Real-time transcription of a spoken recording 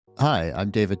Hi, I'm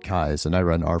David Kais, and I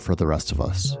run R for the Rest of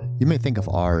Us. You may think of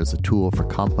R as a tool for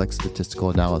complex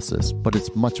statistical analysis, but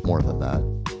it's much more than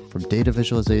that. From data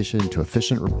visualization to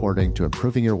efficient reporting to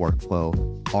improving your workflow,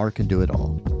 R can do it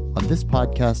all. On this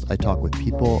podcast, I talk with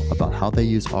people about how they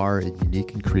use R in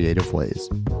unique and creative ways.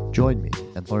 Join me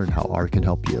and learn how R can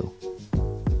help you.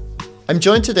 I'm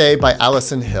joined today by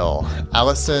Alison Hill.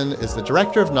 Alison is the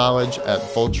Director of Knowledge at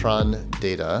Voltron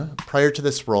Data. Prior to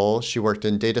this role, she worked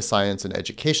in data science and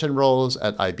education roles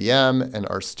at IBM and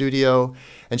RStudio,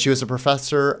 and she was a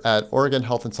professor at Oregon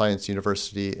Health and Science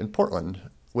University in Portland.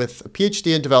 With a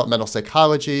PhD in developmental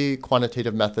psychology,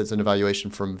 quantitative methods, and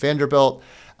evaluation from Vanderbilt,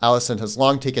 Alison has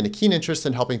long taken a keen interest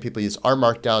in helping people use R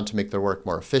Markdown to make their work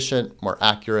more efficient, more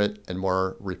accurate, and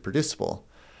more reproducible.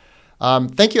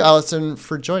 Thank you, Alison,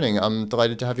 for joining. I'm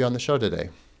delighted to have you on the show today.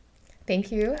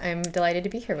 Thank you. I'm delighted to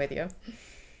be here with you.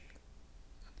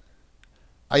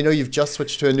 I know you've just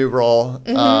switched to a new role.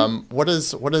 Mm-hmm. What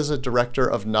does a director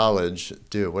of knowledge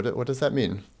do? What does that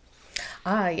mean?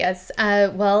 Yes.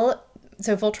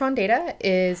 So Voltron Data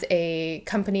is a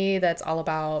company that's all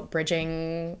about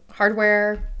bridging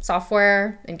hardware,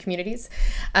 software, and communities.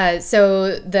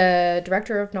 So the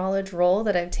director of knowledge role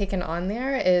that I've taken on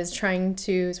there is trying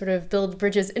to sort of build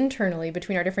bridges internally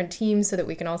between our different teams so that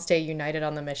we can all stay united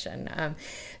on the mission.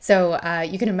 So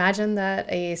you can imagine that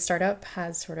a startup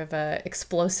has sort of a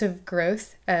explosive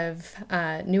growth of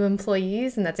new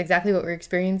employees, and that's exactly what we're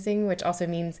experiencing, which also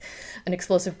means an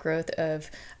explosive growth of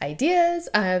ideas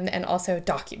and also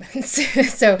documents.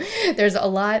 So there's a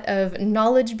lot of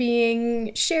knowledge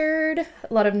being shared,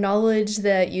 a lot of knowledge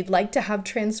that you'd like to have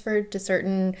transferred to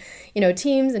certain,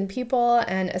 teams and people,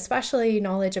 and especially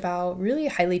knowledge about really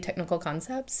highly technical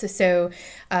concepts. So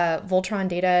Voltron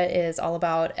Data is all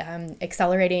about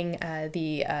accelerating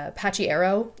the Apache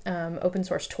Arrow open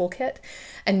source toolkit.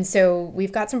 And so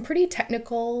we've got some pretty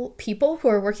technical people who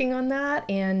are working on that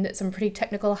and some pretty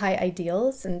technical high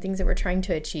ideals and things that we're trying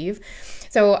to achieve.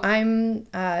 So I'm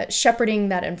shepherding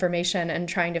that information and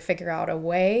trying to figure out a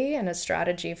way and a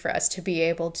strategy for us to be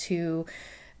able to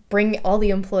bring all the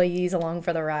employees along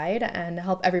for the ride and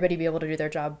help everybody be able to do their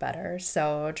job better.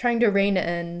 So trying to rein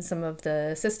in some of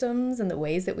the systems and the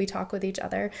ways that we talk with each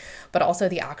other, but also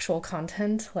the actual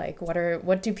content, like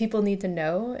what do people need to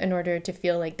know in order to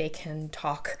feel like they can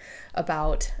talk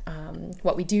about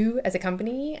what we do as a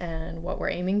company and what we're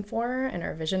aiming for and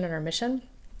our vision and our mission.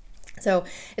 So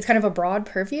it's kind of a broad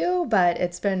purview, but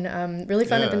it's been really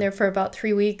fun. Yeah. I've been there for about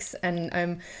 3 weeks,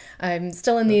 and I'm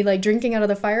still in the drinking out of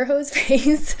the fire hose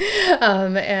phase,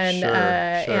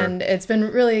 and it's been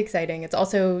really exciting. It's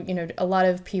also a lot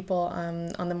of people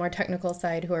on the more technical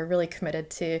side who are really committed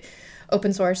to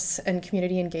open source and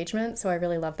community engagement. So I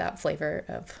really love that flavor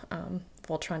of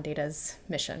Voltron Data's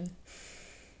mission.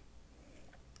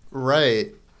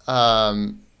 Right.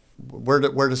 Where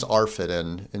does R fit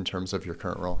in terms of your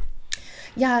current role?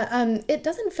 Yeah, it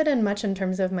doesn't fit in much in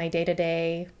terms of my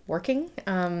day-to-day working.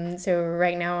 So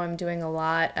right now I'm doing a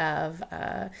lot of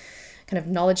kind of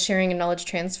knowledge sharing and knowledge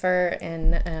transfer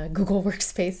in Google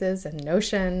Workspaces and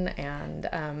Notion,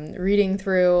 and reading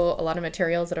through a lot of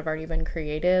materials that have already been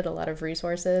created, a lot of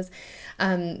resources.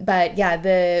 But yeah,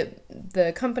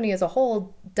 the company as a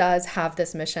whole does have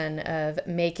this mission of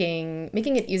making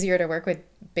it easier to work with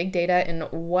big data in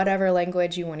whatever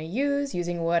language you want to use,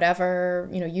 using whatever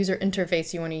user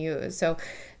interface you want to use. So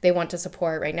they want to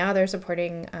support, right now they're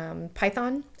supporting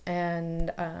Python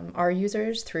and our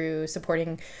users through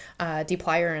supporting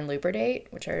dplyr and lubridate,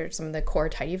 which are some of the core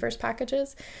tidyverse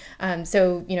packages.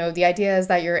 So the idea is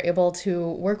that you're able to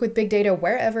work with big data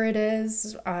wherever it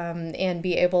is, and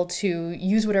be able to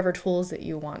use whatever tools that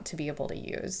you want to be able to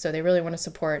use. So they really want to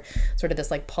support sort of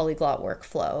this polyglot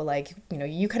workflow,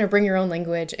 you kind of bring your own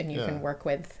language and you can work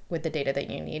with the data that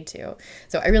you need to.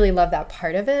 So I really love that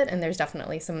part of it, and there's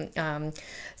definitely some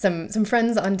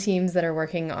friends on teams that are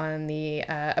working on the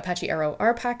Apache Arrow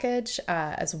R package,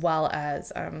 as well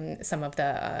as some of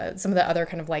the other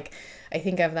kind of I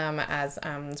think of them as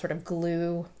sort of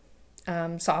glue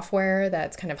software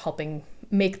that's kind of helping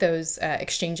make those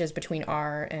exchanges between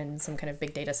R and some kind of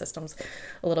big data systems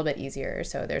a little bit easier.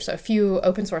 So there's a few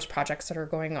open source projects that are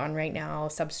going on right now.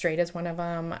 Substrate is one of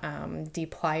them.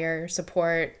 dplyr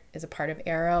support is a part of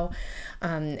Arrow.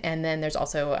 And then there's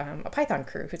also a Python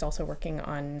crew who's also working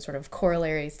on sort of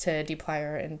corollaries to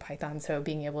dplyr in Python. So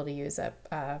being able to use a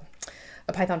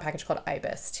Python package called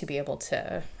ibis to be able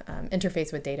to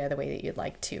interface with data the way that you'd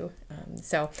like to.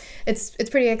 So it's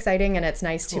pretty exciting, and it's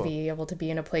nice to be able to be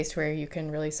in a place where you can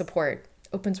really support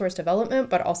open source development,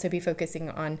 but also be focusing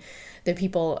on the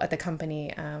people at the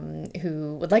company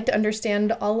who would like to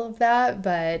understand all of that,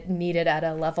 but need it at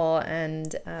a level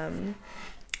and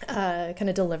kind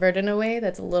of delivered in a way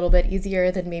that's a little bit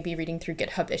easier than maybe reading through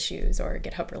GitHub issues or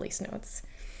GitHub release notes.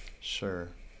 Sure.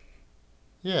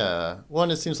 Yeah.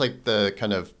 One, it seems like the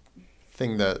kind of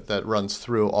thing that runs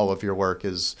through all of your work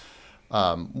is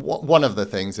one of the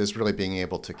things is really being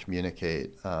able to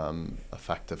communicate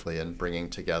effectively and bringing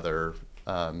together,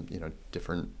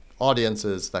 different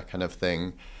audiences, that kind of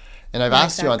thing. And I've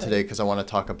asked you on today because I want to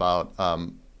talk about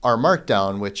our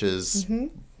Markdown, which is,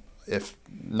 if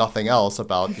nothing else,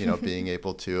 about being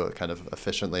able to kind of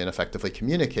efficiently and effectively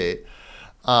communicate.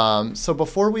 So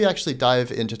before we actually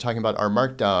dive into talking about our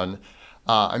Markdown,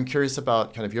 I'm curious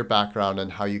about kind of your background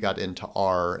and how you got into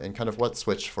R and kind of what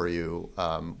switched for you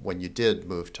when you did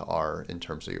move to R in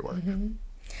terms of your work. Mm-hmm.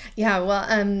 Yeah,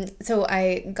 well, so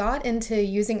I got into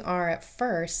using R at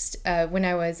first when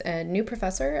I was a new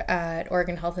professor at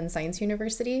Oregon Health and Science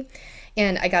University.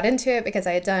 And I got into it because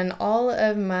I had done all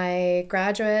of my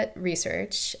graduate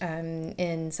research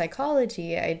in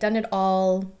psychology. I had done it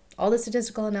all the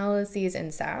statistical analyses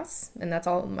in SAS, and that's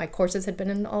all my courses had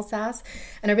been in, all SAS.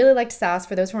 And I really liked SAS.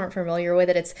 For those who aren't familiar with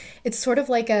it, it's sort of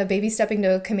like a baby stepping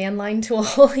to a command line tool.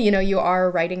 You are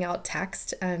writing out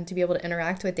text to be able to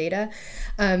interact with data.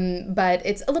 But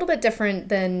it's a little bit different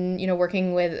than,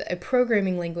 working with a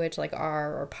programming language like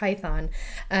R or Python.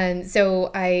 And so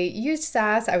I used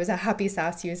SAS. I was a happy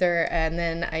SAS user. And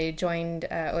then I joined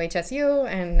OHSU,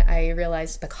 and I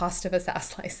realized the cost of a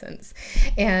SAS license.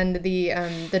 And the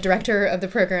director of the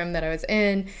program that I was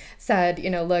in said,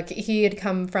 look, he had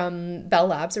come from Bell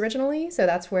Labs originally. So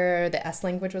that's where the S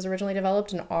language was originally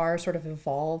developed, and R sort of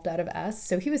evolved out of S.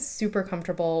 So he was super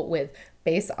comfortable with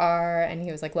base R. And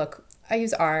he was like, look, I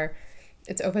use R.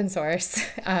 It's open source.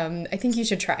 I think you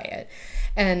should try it.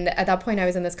 And at that point, I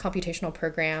was in this computational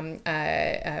program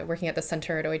working at the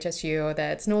center at OHSU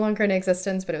that's no longer in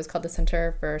existence, but it was called the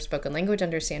Center for Spoken Language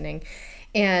Understanding.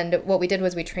 And what we did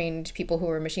was we trained people who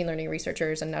were machine learning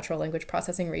researchers and natural language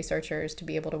processing researchers to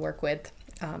be able to work with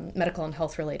medical and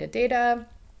health related data,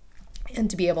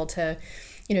 and to be able to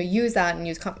use that and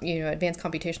use advanced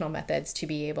computational methods to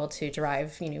be able to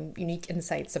derive unique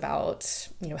insights about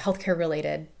healthcare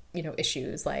related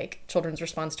issues like children's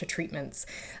response to treatments,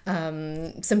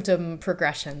 symptom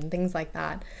progression, things like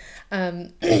that.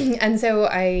 And so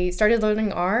I started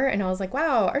learning R, and I was like,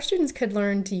 wow, our students could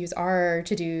learn to use R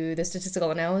to do the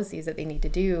statistical analyses that they need to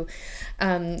do.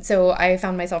 So I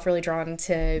found myself really drawn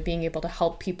to being able to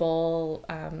help people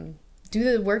do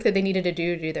the work that they needed to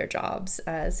do their jobs.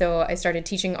 So I started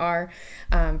teaching R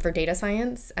for data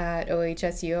science at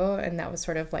OHSU, and that was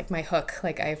sort of like my hook.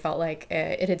 Like I felt like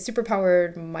it had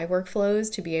superpowered my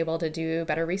workflows to be able to do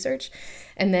better research.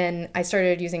 And then I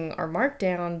started using R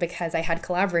Markdown because I had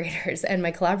collaborators, and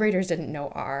my collaborators didn't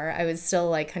know R. I was still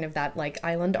like kind of that like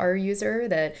island R user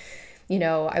that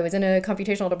I was in a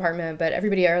computational department, but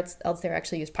everybody else there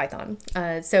actually used Python.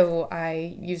 So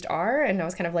I used R, and I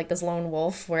was kind of like this lone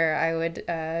wolf where I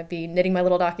would be knitting my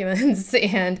little documents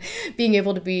and being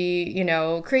able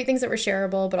to create things that were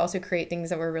shareable, but also create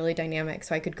things that were really dynamic.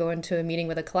 So I could go into a meeting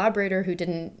with a collaborator who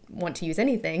didn't want to use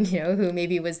anything, who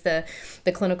maybe was the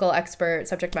clinical expert,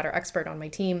 subject matter expert on my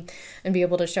team, and be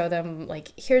able to show them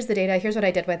like, here's the data, here's what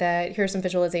I did with it, here's some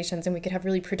visualizations, and we could have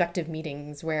really productive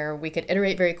meetings where we could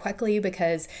iterate very quickly,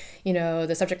 because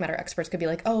the subject matter experts could be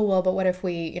like, oh well, but what if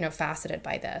we faceted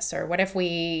by this, or what if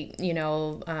we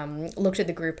looked at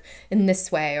the group in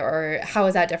this way, or how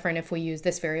is that different if we use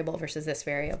this variable versus this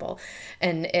variable?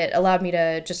 And it allowed me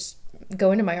to just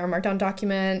go into my R Markdown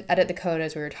document, edit the code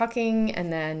as we were talking,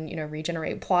 and then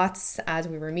regenerate plots as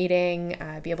we were meeting,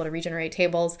 be able to regenerate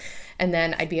tables, and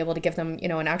then I'd be able to give them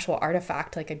an actual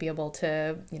artifact. Like I'd be able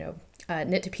to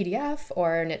knit to PDF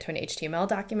or knit to an HTML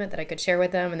document that I could share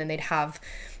with them, and then they'd have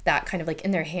that kind of like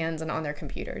in their hands and on their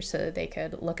computers so that they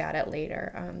could look at it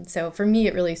later. So for me,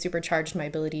 it really supercharged my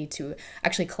ability to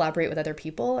actually collaborate with other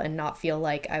people and not feel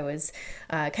like I was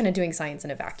kind of doing science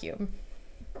in a vacuum.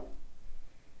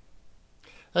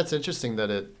 That's interesting that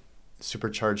it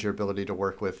supercharged your ability to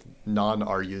work with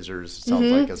non-R users,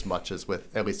 sounds like, as much as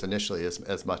with, at least initially,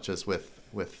 as much as with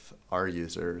R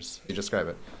users. You describe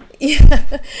it.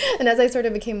 Yeah. And as I sort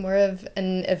of became more of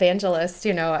an evangelist,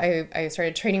 I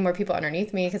started training more people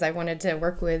underneath me because I wanted to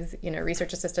work with,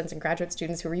 research assistants and graduate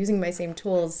students who were using my same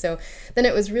tools. So then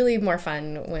it was really more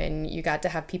fun when you got to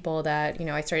have people that,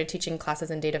 I started teaching classes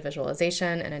in data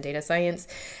visualization and in data science.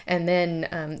 And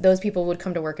then those people would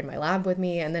come to work in my lab with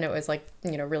me. And then it was like,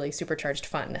 really supercharged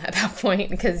fun at that point,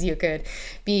 because you could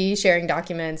be sharing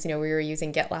documents. We were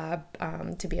using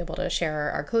GitLab to be able to share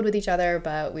share our code with each other,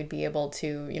 but we'd be able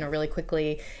to, really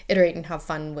quickly iterate and have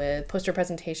fun with poster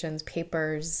presentations,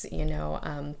 papers,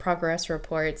 progress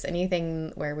reports,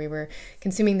 anything where we were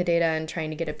consuming the data and trying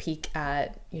to get a peek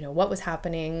at, what was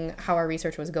happening, how our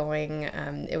research was going.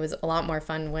 It was a lot more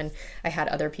fun when I had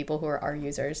other people who are our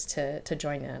users to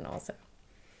join in also.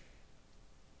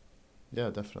 Yeah,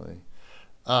 definitely.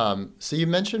 So you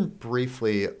mentioned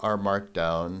briefly R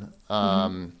Markdown.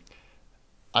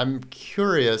 I'm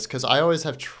curious because I always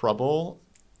have trouble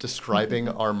describing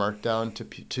R Markdown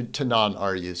to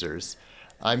non-R users.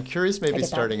 I'm curious, maybe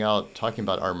starting out talking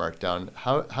about R Markdown,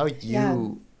 how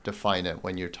you define it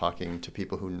when you're talking to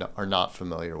people who are not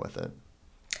familiar with it.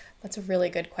 That's a really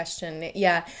good question.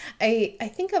 Yeah,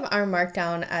 I think of R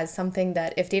Markdown as something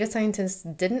that if data scientists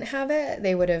didn't have it,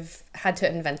 they would have had to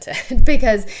invent it.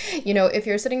 Because, if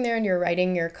you're sitting there and you're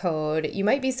writing your code, you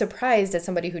might be surprised as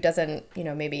somebody who doesn't,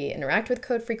 maybe interact with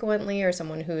code frequently, or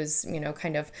someone who's,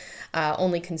 kind of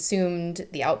only consumed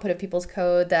the output of people's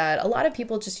code, that a lot of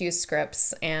people just use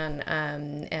scripts and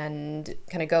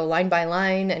kind of go line by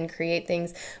line and create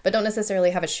things, but don't necessarily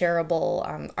have a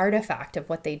shareable artifact of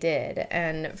what they did.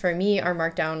 And for me, R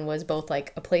Markdown was both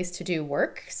like a place to do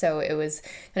work. So it was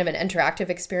kind of an interactive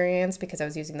experience because I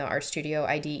was using the RStudio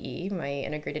IDE, my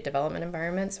integrated development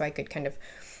environment. So I could kind of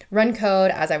run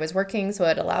code as I was working. So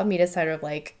it allowed me to sort of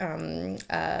like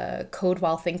code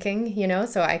while thinking,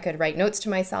 so I could write notes to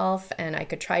myself and I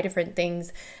could try different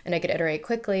things and I could iterate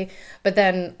quickly. But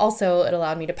then also it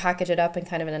allowed me to package it up in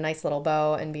kind of in a nice little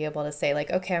bow and be able to say like,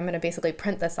 okay, I'm going to basically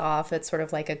print this off. It's sort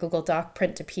of like a Google Doc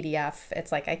print to PDF.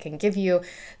 It's like I can give you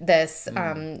this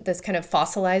this kind of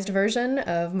fossilized version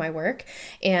of my work,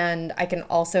 and I can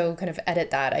also kind of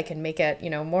edit that. I can make it,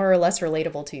 more or less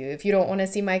relatable to you. If you don't want to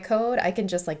see my code, I can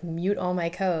just like mute all my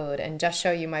code and just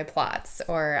show you my plots,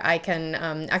 or I can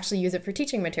actually use it for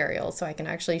teaching materials. So I can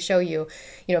actually show you,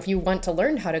 if you want to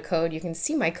learn how to code, you can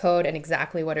see my code and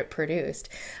exactly what it produced.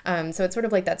 So it's sort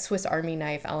of like that Swiss Army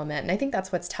knife element. And I think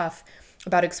that's what's tough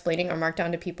about explaining R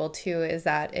Markdown to people too, is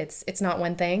that it's not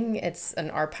one thing. It's an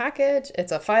R package,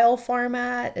 it's a file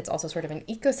format, it's also sort of an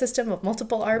ecosystem of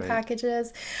multiple R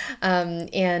packages, and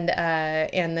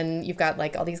then you've got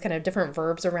like all these kind of different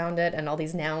verbs around it and all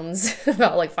these nouns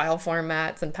about like file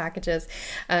formats and packages.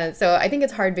 So I think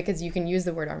it's hard because you can use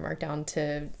the word R Markdown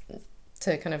to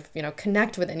kind of,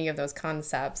 connect with any of those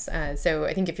concepts. So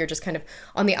I think if you're just kind of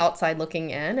on the outside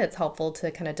looking in, it's helpful to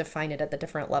kind of define it at the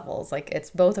different levels. Like it's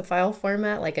both a file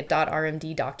format, like a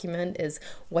 .rmd document is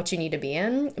what you need to be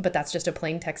in, but that's just a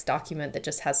plain text document that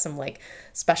just has some like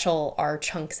special R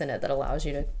chunks in it that allows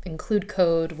you to include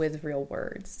code with real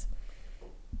words.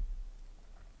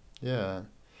 Yeah.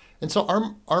 And so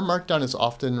R Markdown is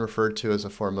often referred to as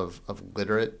a form of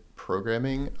literate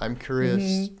programming. I'm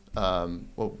curious,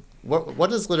 what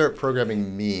does literate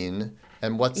programming mean,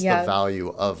 and what's the value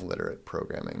of literate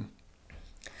programming?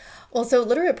 Well, so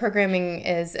literate programming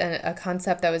is a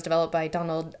concept that was developed by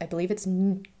Donald, I believe it's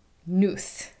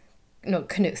Knuth. No,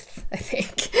 Knuth, I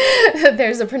think.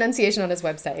 There's a pronunciation on his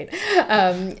website.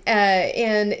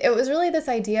 And it was really this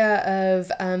idea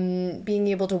of being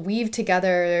able to weave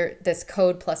together this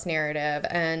code plus narrative.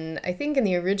 And I think in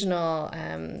the original,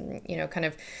 kind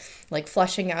of like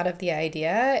fleshing out of the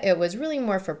idea, it was really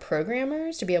more for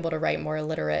programmers to be able to write more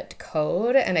literate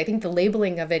code. And I think the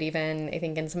labeling of it, even I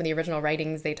think in some of the original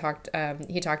writings, he talked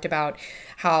about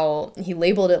how he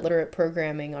labeled it literate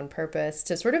programming on purpose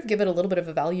to sort of give it a little bit of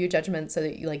a value judgment, so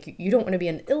that you don't want to be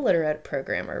an illiterate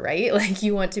programmer, right? Like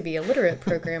you want to be a literate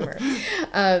programmer.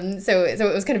 So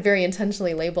it was kind of very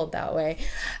intentionally labeled that way.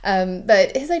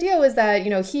 But his idea was that,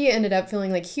 he ended up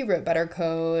feeling like he wrote better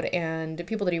code, and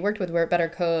people that he worked with wrote better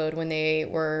code when they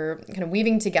were kind of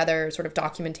weaving together sort of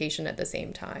documentation at the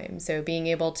same time. So being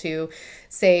able to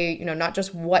say, not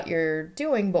just what you're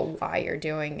doing, but why you're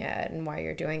doing it and why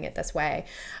you're doing it this way.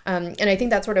 And I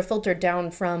think that sort of filtered down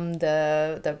from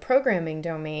the programming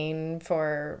domain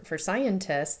for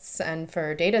scientists and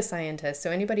for data scientists. So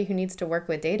anybody who needs to work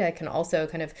with data can also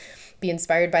kind of be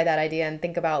inspired by that idea and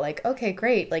think about like, okay,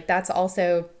 great. Like that's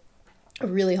also a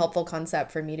really helpful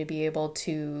concept for me to be able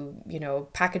to,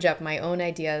 package up my own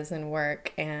ideas and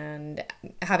work and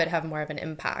have it have more of an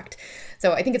impact.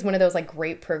 So I think it's one of those like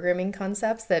great programming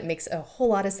concepts that makes a whole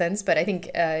lot of sense. But I think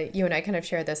you and I kind of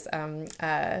share this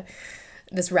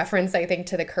this reference, I think,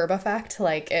 to the curb effect.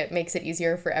 Like, it makes it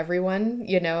easier for everyone,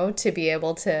 to be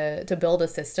able to build a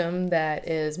system that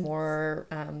is more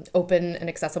open and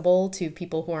accessible to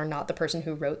people who are not the person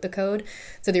who wrote the code.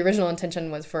 So the original intention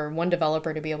was for one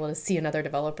developer to be able to see another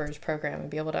developer's program and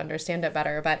be able to understand it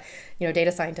better. But,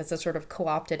 data scientists have sort of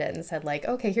co-opted it and said, like,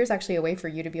 okay, here's actually a way for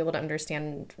you to be able to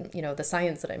understand, the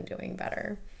science that I'm doing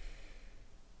better.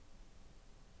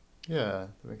 Yeah,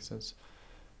 that makes sense.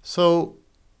 So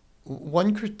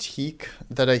one critique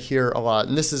that I hear a lot,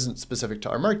 and this isn't specific to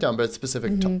R Markdown, but it's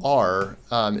specific to R,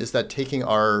 is that taking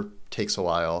R takes a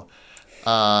while.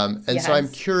 And so I'm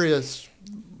curious,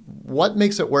 what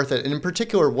makes it worth it? And in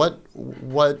particular,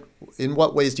 in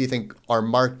what ways do you think R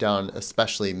Markdown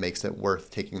especially makes it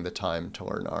worth taking the time to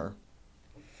learn R?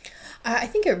 I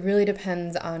think it really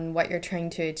depends on what you're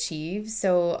trying to achieve.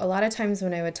 So a lot of times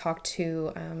when I would talk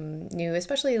to new,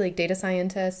 especially like data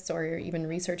scientists or even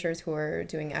researchers who are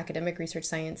doing academic research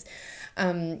science,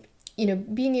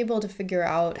 being able to figure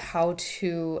out how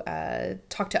to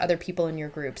talk to other people in your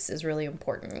groups is really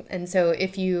important. And so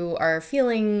if you are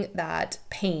feeling that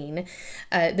pain,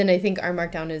 then I think R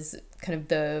Markdown is kind of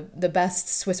the best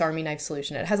Swiss Army knife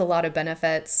solution. It has a lot of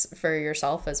benefits for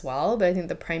yourself as well, but I think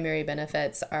the primary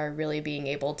benefits are really being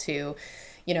able to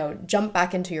jump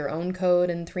back into your own code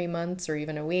in 3 months or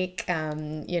even a week.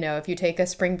 If you take a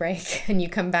spring break and you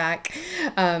come back,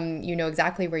 you know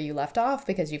exactly where you left off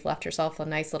because you've left yourself a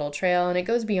nice little trail, and it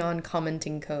goes beyond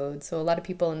commenting code. So a lot of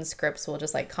people in scripts will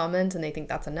just like comment and they think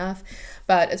that's enough,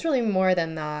 but it's really more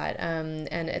than that.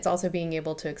 And it's also being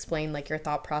able to explain like your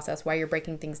thought process, why you're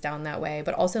breaking things down that way,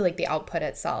 but also like the output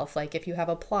itself. Like if you have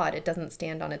a plot, it doesn't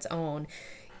stand on its own.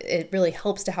 It really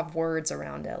helps to have words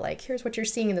around it. Like, here's what you're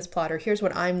seeing in this plot, or here's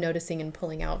what I'm noticing and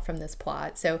pulling out from this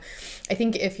plot. So I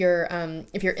think if you're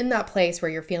in that place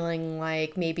where you're feeling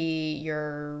like maybe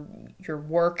your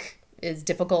work is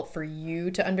difficult for you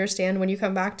to understand when you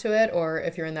come back to it, or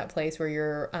if you're in that place where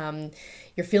you're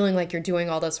feeling like you're doing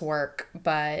all this work,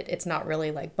 but it's not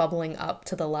really like bubbling up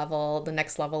to the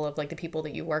next level of like the people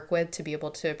that you work with to be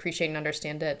able to appreciate and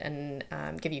understand it and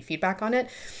give you feedback on it,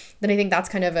 then I think that's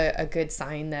kind of a good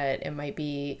sign that it might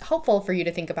be helpful for you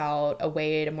to think about a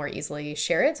way to more easily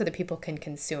share it so that people can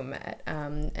consume it.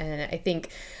 And I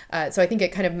think, so I think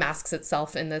it kind of masks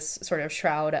itself in this sort of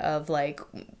shroud of like,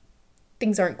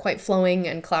 things aren't quite flowing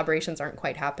and collaborations aren't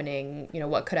quite happening.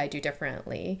 What could I do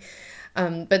differently?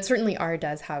 But certainly R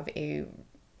does have a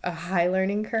high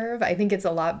learning curve. I think it's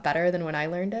a lot better than when I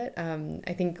learned it.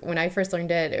 I think when I first learned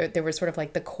it, there was sort of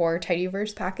like the core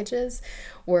tidyverse packages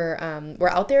were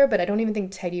out there, but I don't even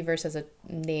think tidyverse as a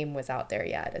name was out there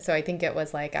yet. So I think it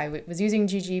was like I was using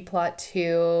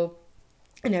ggplot2,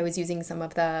 and I was using some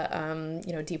of the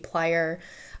dplyr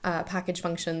package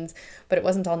functions, but it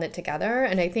wasn't all knit together.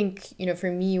 And I think, for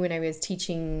me, when I was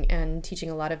teaching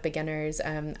a lot of beginners,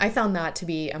 I found that to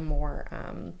be a more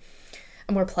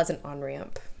pleasant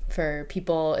on-ramp for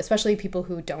people, especially people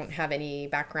who don't have any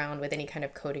background with any kind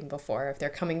of coding before. If they're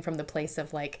coming from the place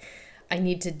of like, I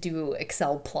need to do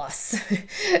Excel plus,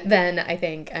 then I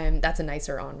think that's a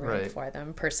nicer on-ramp for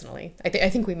them personally. I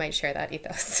think we might share that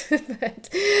ethos,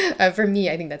 but for me,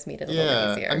 I think that's made it a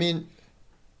little bit easier. I mean,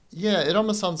 it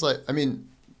almost sounds like,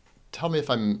 tell me if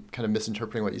I'm kind of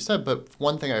misinterpreting what you said, but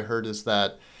one thing I heard is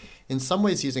that in some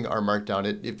ways using R Markdown,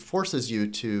 it forces you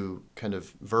to kind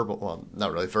of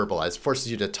not really verbalize,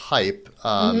 forces you to type,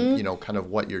 kind of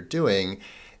what you're doing.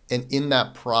 And in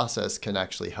that process can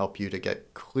actually help you to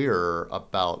get clearer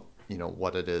about,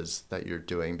 what it is that you're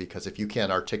doing. Because if you can't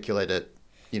articulate it,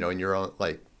 in your own,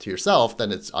 like to yourself,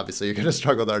 then it's obviously you're going to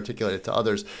struggle to articulate it to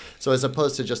others. So as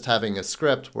opposed to just having a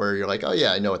script where you're like, oh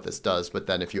yeah, I know what this does. But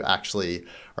then if you actually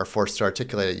are forced to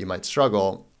articulate it, you might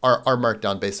struggle. R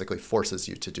Markdown basically forces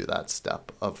you to do that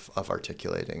step of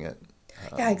articulating it.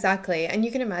 Yeah, exactly. And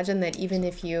you can imagine that even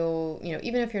if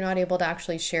even if you're not able to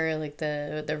actually share like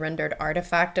the rendered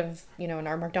artifact of, an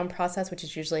R Markdown process, which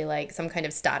is usually like some kind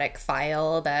of static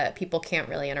file that people can't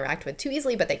really interact with too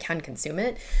easily, but they can consume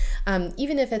it.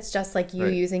 Even if it's just like you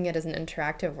using it as an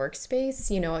interactive workspace,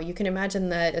 you can imagine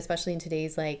that, especially in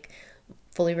today's like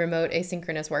fully remote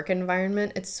asynchronous work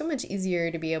environment, it's so much easier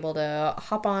to be able to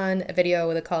hop on a video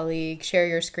with a colleague, share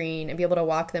your screen, and be able to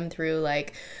walk them through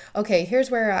like, okay, here's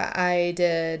where I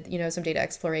did, some data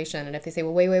exploration. And if they say,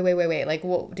 well, wait, like,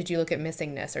 what, did you look at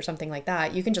missingness or something like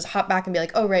that? You can just hop back and be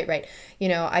like, oh, right.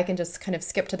 I can just kind of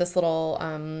skip to this little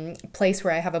place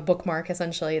where I have a bookmark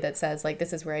essentially that says like,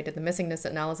 this is where I did the missingness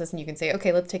analysis. And you can say,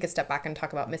 okay, let's take a step back and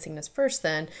talk about missingness first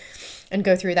then, and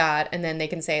go through that. And then they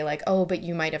can say like, oh, but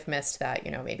you might have missed that,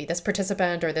 that, maybe this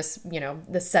participant or this,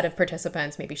 this set of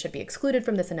participants maybe should be excluded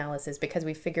from this analysis because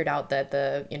we figured out that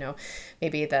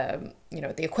maybe the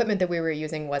equipment that we were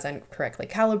using wasn't correctly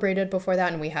calibrated before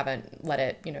that, and we haven't let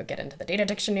it, get into the data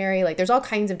dictionary. Like, there's all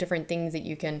kinds of different things that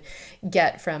you can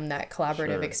get from that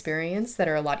collaborative experience that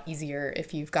are a lot easier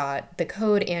if you've got the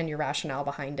code and your rationale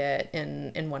behind it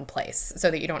in one place,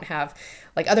 so that you don't have,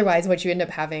 like, otherwise what you end up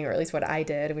having, or at least what I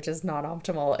did, which is not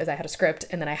optimal, is I had a script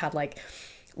and then I had like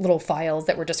little files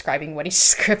that were describing what each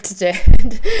script did.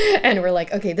 And we're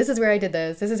like, okay, this is where I did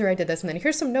this, this is where I did this, and then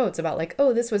here's some notes about like,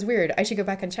 oh, this was weird, I should go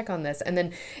back and check on this. And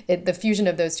then the fusion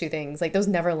of those two things, like, those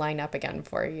never line up again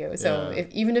for you. So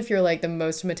even if you're like the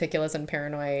most meticulous and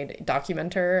paranoid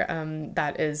documenter,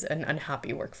 that is an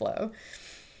unhappy workflow.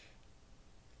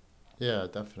 Yeah,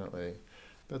 definitely.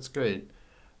 That's great.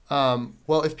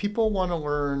 Well, if people want to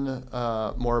learn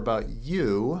more about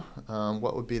you,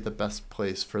 what would be the best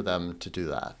place for them to do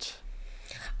that?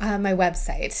 My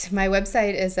website. My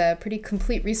website is a pretty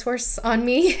complete resource on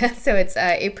me. So it's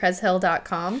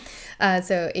apresshill.com.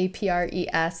 So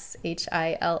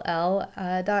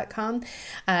APRESHILL.com.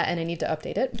 And I need to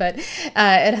update it. But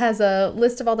it has a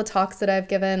list of all the talks that I've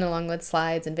given, along with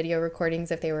slides and video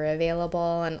recordings if they were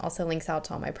available, and also links out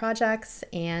to all my projects.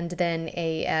 And then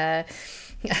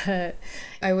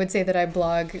I would say that I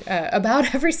blog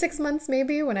about every 6 months,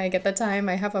 maybe, when I get the time.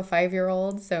 I have a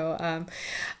 5-year-old, so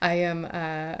I am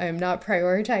not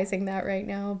prioritizing that right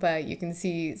now, but you can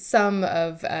see some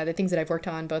of the things that I've worked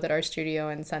on, both at our studio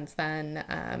and since then,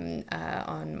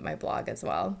 on my blog as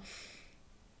well.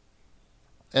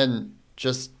 And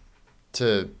just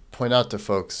to point out to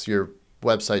folks, your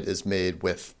website is made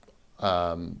with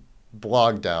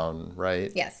Blogdown,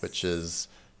 right? Yes. Which is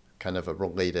kind of a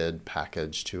related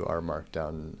package to our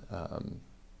Markdown,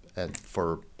 and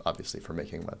obviously for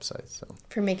making websites. So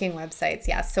for making websites,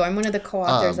 yes. So I'm one of the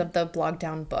co-authors of the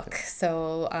Blogdown book.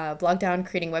 So Blogdown,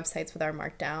 Creating Websites with Our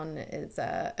Markdown, is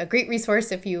a great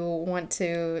resource if you want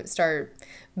to start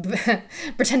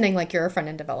pretending like you're a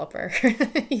front-end developer.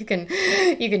 You can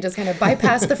just kind of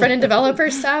bypass the front-end developer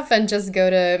stuff and just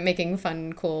go to making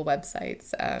fun, cool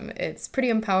websites. It's pretty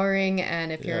empowering,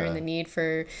 and if you're in the need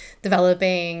for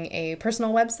developing a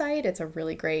personal website, it's a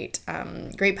really great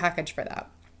package for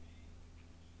that.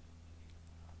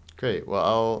 Great. Well,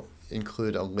 I'll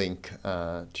include a link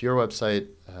to your website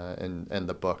and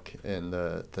the book in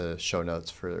the show notes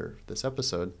for this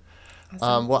episode.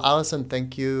 Awesome. Well, Alison,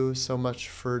 thank you so much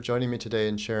for joining me today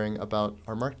and sharing about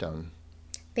our Markdown.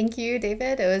 Thank you,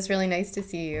 David. It was really nice to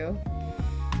see you.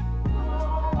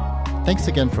 Thanks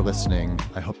again for listening.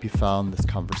 I hope you found this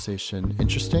conversation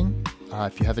interesting.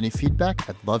 If you have any feedback,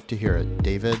 I'd love to hear it.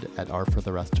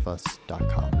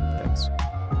 David@rfortherestofus.com. Thanks.